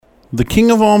The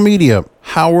king of all media,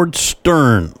 Howard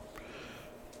Stern,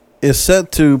 is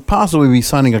set to possibly be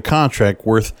signing a contract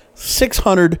worth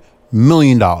 $600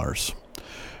 million. And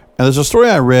there's a story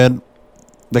I read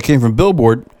that came from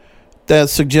Billboard that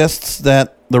suggests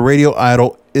that the radio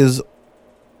idol is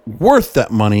worth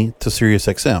that money to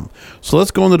SiriusXM. So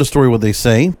let's go into the story, what they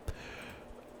say.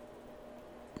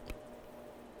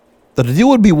 That the deal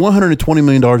would be $120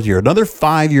 million a year, another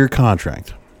 5-year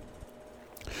contract.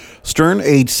 Stern,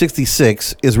 age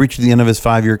 66, is reaching the end of his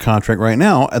 5-year contract right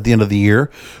now at the end of the year,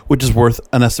 which is worth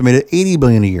an estimated $80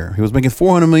 billion a year. He was making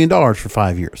 $400 million for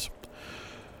 5 years.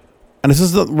 And this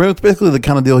is basically the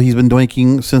kind of deal he's been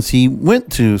doing since he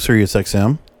went to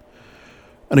SiriusXM.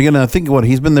 And again, I think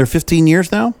he's been there 15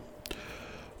 years now.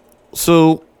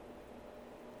 So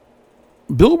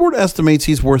Billboard estimates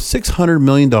he's worth $600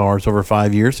 million over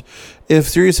 5 years if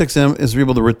SiriusXM is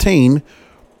able to retain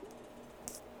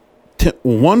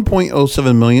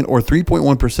 1.07 million or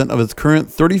 3.1% of its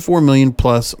current 34 million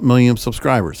plus million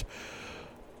subscribers.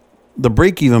 The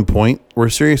break-even point where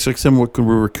SiriusXM could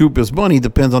recoup its money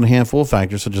depends on a handful of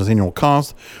factors such as annual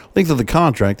cost, length of the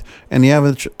contract, and the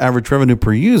average revenue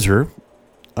per user.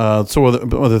 So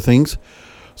other things.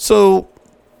 So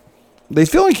they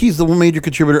feel like he's the major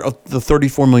contributor of the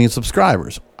 34 million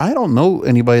subscribers. I don't know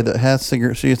anybody that has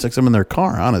SiriusXM in their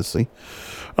car, honestly.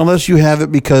 Unless you have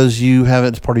it because you have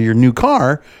it as part of your new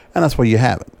car, and that's why you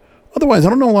have it. Otherwise, I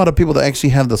don't know a lot of people that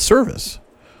actually have the service.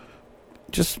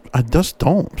 I just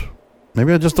don't.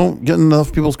 Maybe I just don't get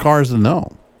enough people's cars to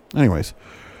know. Anyways.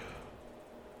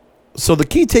 So the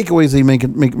key takeaways they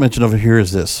make mention of here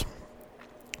is this.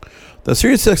 The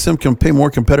SiriusXM can pay more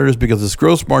competitors because its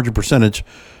gross margin percentage,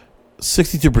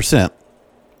 62%,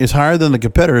 is higher than the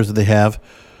competitors that they have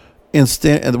in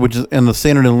the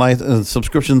standard and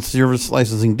subscription service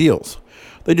licensing deals.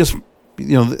 They just,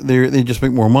 they just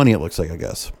make more money. It looks like, I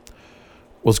guess.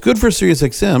 What's good for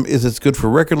SiriusXM is it's good for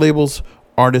record labels,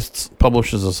 artists,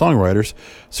 publishers, and songwriters.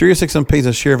 SiriusXM pays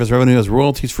a share of its revenue as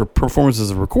royalties for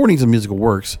performances of recordings of musical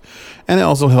works, and it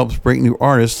also helps break new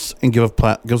artists and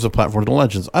gives a platform to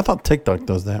legends. I thought TikTok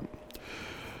does that.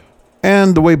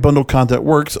 And the way bundled content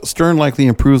works, Stern likely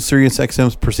improves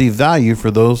SiriusXM's perceived value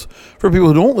for people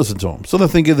who don't listen to him. So they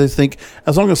think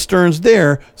as long as Stern's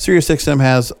there, SiriusXM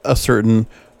has a certain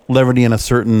levity and a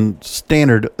certain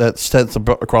standard that sets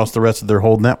across the rest of their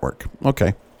whole network.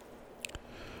 Okay.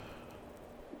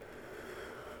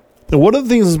 Now, one of the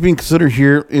things that's being considered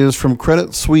here is from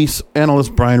Credit Suisse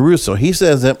analyst Brian Russo. He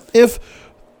says that if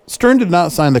Stern did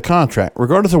not sign the contract,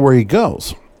 regardless of where he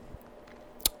goes,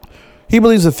 he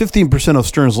believes that 15% of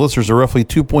Stern's listeners are roughly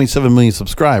 2.7 million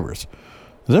subscribers.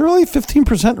 Is that really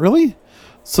 15%? Really?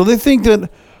 So they think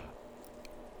that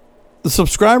the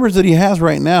subscribers that he has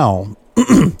right now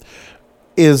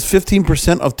is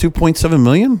 15% of 2.7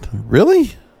 million?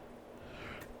 Really?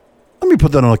 Let me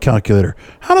put that on a calculator.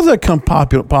 How does that come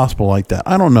possible like that?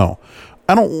 I don't know.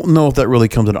 I don't know if that really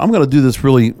comes in. I'm going to do this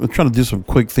I'm trying to do some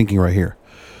quick thinking right here.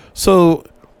 So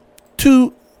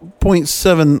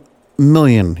 2.7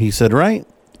 million, he said, right?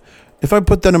 If I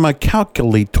put that in my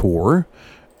calculator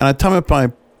and I time it by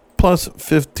times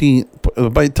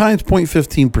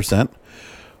 0.15%,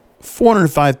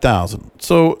 405,000.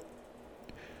 So,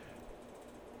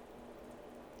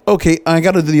 okay, I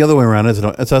got to do the other way around.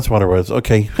 That's what it was.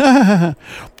 Okay.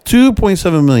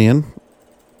 2.7 million.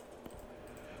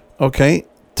 Okay.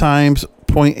 Times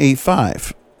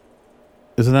 0.85.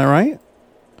 Isn't that right?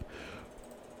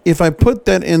 If I put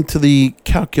that into the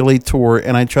calculator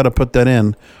and I try to put that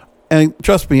in, and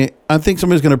trust me, I think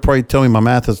somebody's going to probably tell me my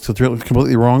math is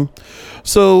completely wrong.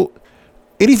 So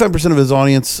 85% of his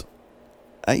audience,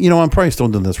 I'm probably still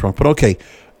doing this wrong, but okay.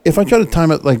 If I try to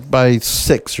time it like by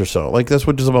 6 or so, like that's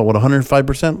which is about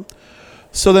 105%.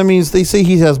 So that means they say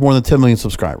he has more than 10 million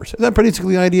subscribers. Is that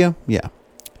basically the idea? Yeah.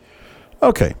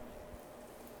 Okay.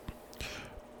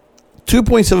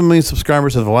 2.7 million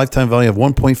subscribers have a lifetime value of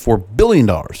 $1.4 billion.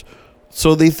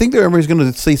 So they think that everybody's going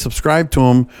to say subscribe to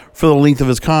him for the length of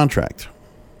his contract.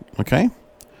 Okay.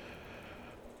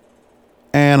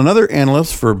 And another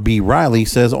analyst for B. Riley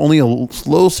says only a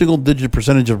low single-digit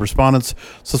percentage of respondents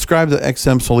subscribe to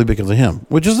XM solely because of him,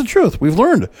 which is the truth. We've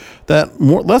learned that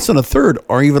less than a third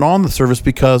are even on the service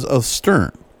because of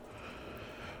Stern.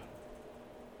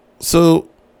 So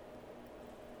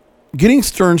getting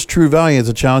Stern's true value is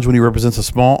a challenge when he represents a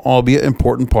small, albeit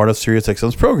important part of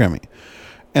SiriusXM's programming.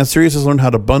 And Sirius has learned how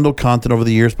to bundle content over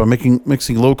the years by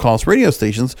mixing low-cost radio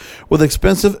stations with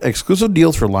expensive, exclusive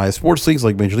deals for live sports leagues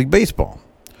like Major League Baseball.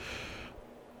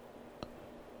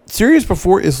 Sirius,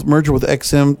 before its merger with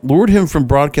XM, lured him from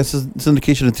broadcast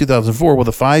syndication in 2004 with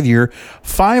a 5-year,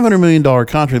 $500 million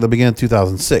contract that began in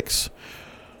 2006.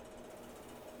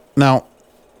 Now,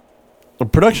 the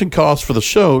production costs for the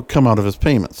show come out of his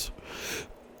payments.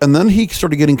 And then he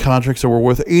started getting contracts that were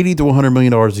worth $80 to $100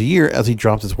 million a year as he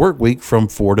dropped his work week from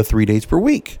 4 to 3 days per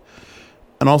week.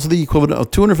 And also the equivalent of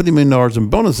 $250 million in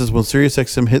bonuses when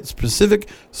SiriusXM hit specific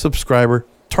subscriber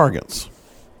targets.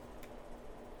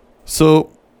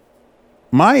 So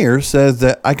Meyer says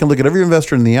that I can look at every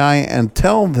investor in the eye and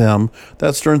tell them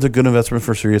that Stern's a good investment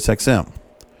for SiriusXM.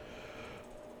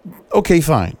 Okay,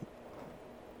 fine.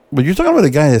 But you're talking about a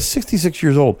guy that's 66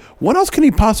 years old. What else can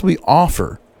he possibly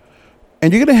offer?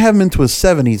 And you're going to have him into his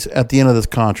 70s at the end of this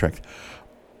contract.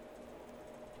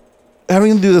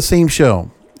 Having to do the same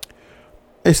show.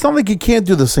 It's not like he can't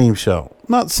do the same show. I'm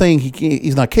not saying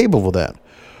he's not capable of that.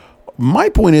 My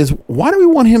point is, why do we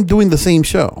want him doing the same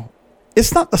show?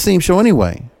 It's not the same show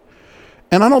anyway.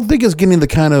 And I don't think it's getting the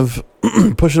kind of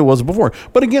push it was before.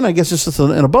 But again, I guess it's just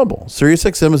in a bubble.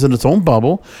 SiriusXM is in its own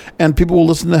bubble, and people will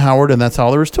listen to Howard, and that's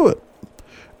all there is to it.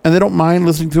 And they don't mind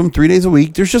listening to him 3 days a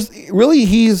week. There's just, really,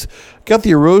 he's got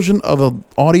the erosion of an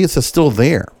audience that's still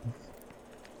there.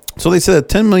 So they said that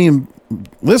 10 million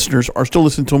listeners are still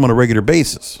listening to him on a regular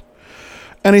basis.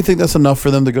 And I think that's enough for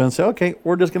them to go and say, okay,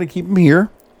 we're just going to keep him here.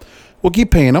 We'll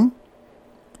keep paying him.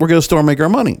 We're going to still make our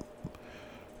money.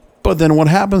 But then what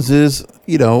happens is,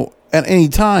 at any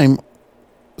time,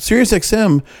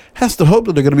 SiriusXM has to hope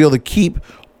that they're going to be able to keep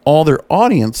all their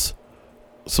audience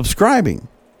subscribing.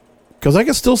 Because I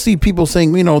can still see people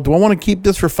saying, do I want to keep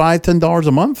this for $5, $10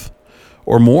 a month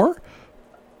or more?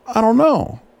 I don't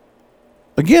know.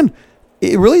 Again,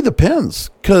 it really depends,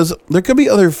 because there could be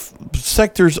other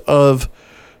sectors of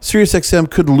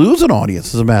SiriusXM could lose an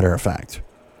audience, as a matter of fact.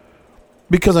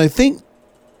 Because I think,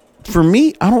 for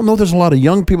me, I don't know there's a lot of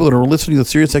young people that are listening to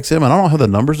SiriusXM, and I don't have the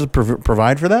numbers to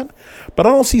provide for that. But I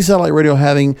don't see satellite radio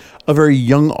having a very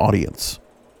young audience.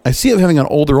 I see it having an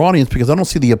older audience because I don't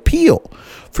see the appeal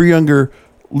for younger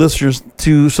listeners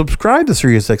to subscribe to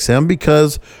SiriusXM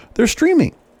because they're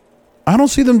streaming. I don't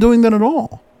see them doing that at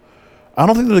all. I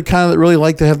don't think they're the kind that really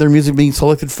like to have their music being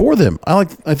selected for them. I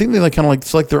think they kind of like to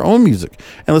select their own music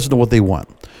and listen to what they want.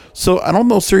 So I don't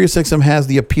know if SiriusXM has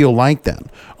the appeal like that,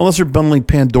 unless they're bundling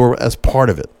Pandora as part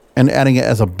of it and adding it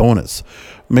as a bonus.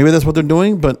 Maybe that's what they're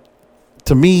doing, but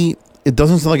to me, it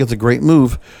doesn't sound like it's a great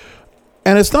move.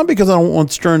 And it's not because I don't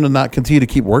want Stern to not continue to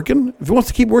keep working. If he wants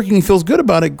to keep working, he feels good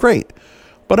about it, great.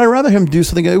 But I'd rather him do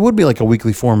something, it would be like a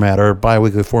weekly format or a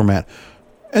bi-weekly format,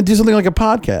 and do something like a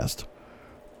podcast.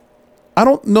 I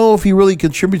don't know if he really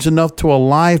contributes enough to a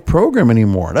live program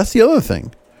anymore. That's the other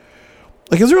thing.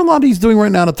 Like, is there a lot he's doing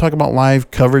right now to talk about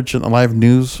live coverage and live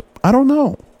news? I don't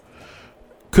know.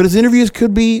 Could the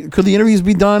interviews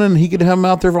be done and he could have them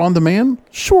out there on demand?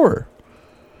 Sure.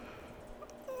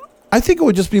 I think it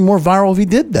would just be more viral if he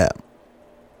did that.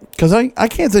 Because I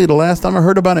can't tell you the last time I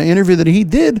heard about an interview that he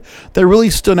did that really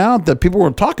stood out that people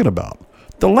were talking about.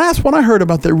 The last one I heard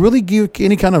about that really gave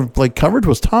any kind of like coverage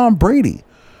was Tom Brady.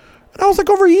 And that was like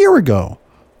over a year ago.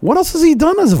 What else has he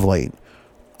done as of late?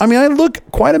 I mean, I look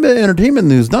quite a bit at entertainment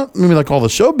news, not maybe like all the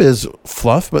showbiz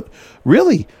fluff, but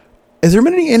really, is there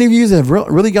many interviews that have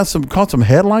really caught some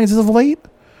headlines as of late?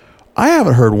 I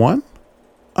haven't heard one.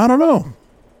 I don't know.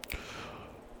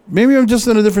 Maybe I'm just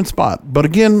in a different spot. But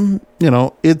again,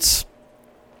 it's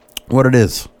what it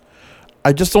is.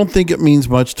 I just don't think it means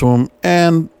much to him.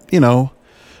 And,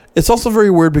 it's also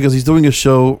very weird because he's doing a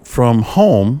show from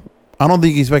home. I don't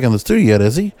think he's back in the studio yet,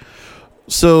 is he?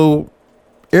 So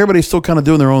everybody's still kind of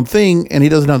doing their own thing, and he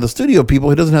doesn't have the studio people.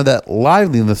 He doesn't have that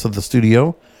liveliness of the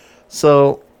studio.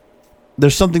 So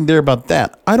there's something there about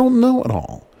that. I don't know at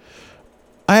all.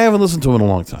 I haven't listened to him in a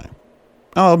long time.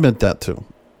 I'll admit that too.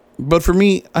 But for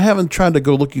me, I haven't tried to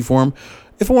go looking for him.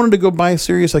 If I wanted to go buy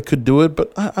Sirius, I could do it,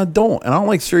 but I don't. And I don't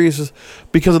like Sirius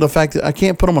because of the fact that I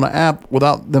can't put them on an app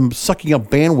without them sucking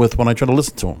up bandwidth when I try to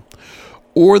listen to them.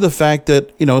 Or the fact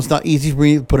that, it's not easy for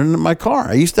me to put it in my car.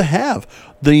 I used to have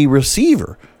the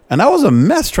receiver, and that was a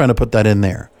mess trying to put that in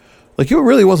there. Like, it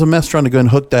really was a mess trying to go and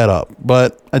hook that up.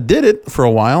 But I did it for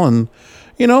a while, and,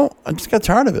 I just got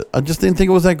tired of it. I just didn't think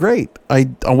it was that great. I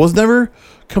was never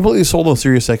completely sold on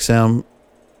SiriusXM.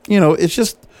 It's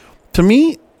just, to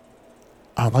me,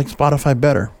 I like Spotify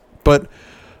better. But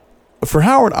for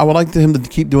Howard, I would like him to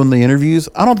keep doing the interviews.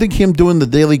 I don't think him doing the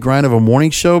daily grind of a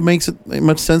morning show makes it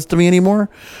much sense to me anymore.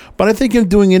 But I think him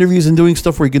doing interviews and doing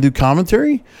stuff where he can do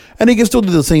commentary, and he can still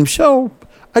do the same show,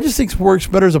 I just think it works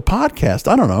better as a podcast.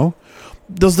 I don't know.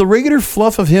 Does the regular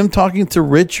fluff of him talking to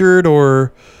Richard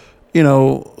or,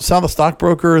 sell the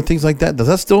stockbroker and things like that, does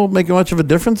that still make much of a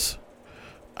difference?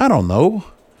 I don't know.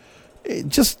 It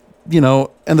just,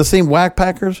 and the same whack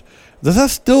packers, does that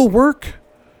still work?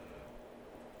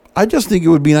 I just think it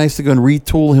would be nice to go and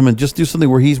retool him and just do something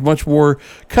where he's much more,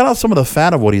 cut out some of the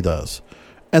fat of what he does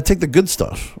and take the good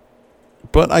stuff.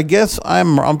 But I guess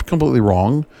I'm completely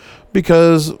wrong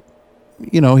because,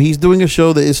 he's doing a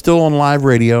show that is still on live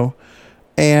radio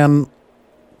and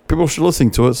people should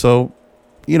listen to it. So,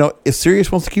 if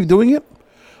Sirius wants to keep doing it,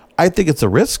 I think it's a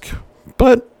risk,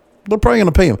 but they're probably going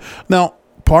to pay him. Now,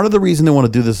 part of the reason they want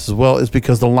to do this as well is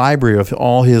because the library of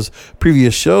all his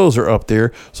previous shows are up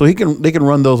there, so they can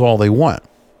run those all they want.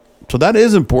 So that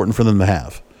is important for them to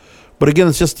have. But again,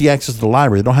 it's just the access to the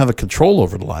library. They don't have a control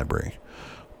over the library.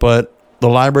 But the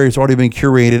library has already been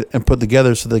curated and put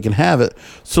together so they can have it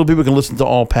so people can listen to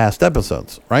all past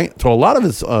episodes, right? So a lot of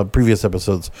his previous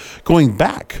episodes going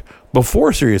back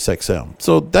before SiriusXM.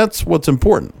 So that's what's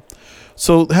important.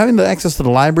 So having the access to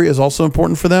the library is also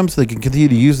important for them so they can continue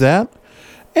to use that.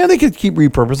 And they could keep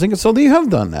repurposing it, so they have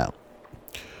done that.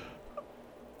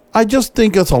 I just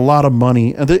think it's a lot of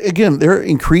money. And again, they're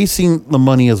increasing the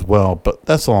money as well, but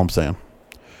that's all I'm saying.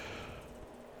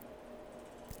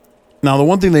 Now, the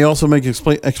one thing they also make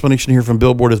explanation here from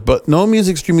Billboard is, but no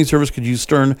music streaming service could use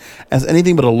Stern as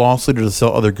anything but a loss leader to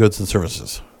sell other goods and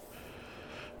services.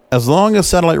 As long as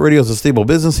satellite radio is a stable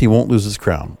business, he won't lose his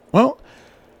crown. Well,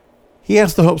 he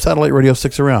has to hope satellite radio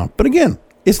sticks around. But again,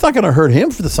 it's not going to hurt him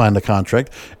to sign the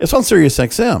contract. It's on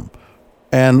SiriusXM.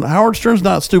 And Howard Stern's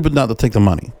not stupid not to take the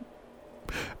money.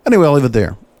 Anyway, I'll leave it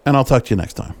there. And I'll talk to you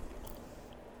next time.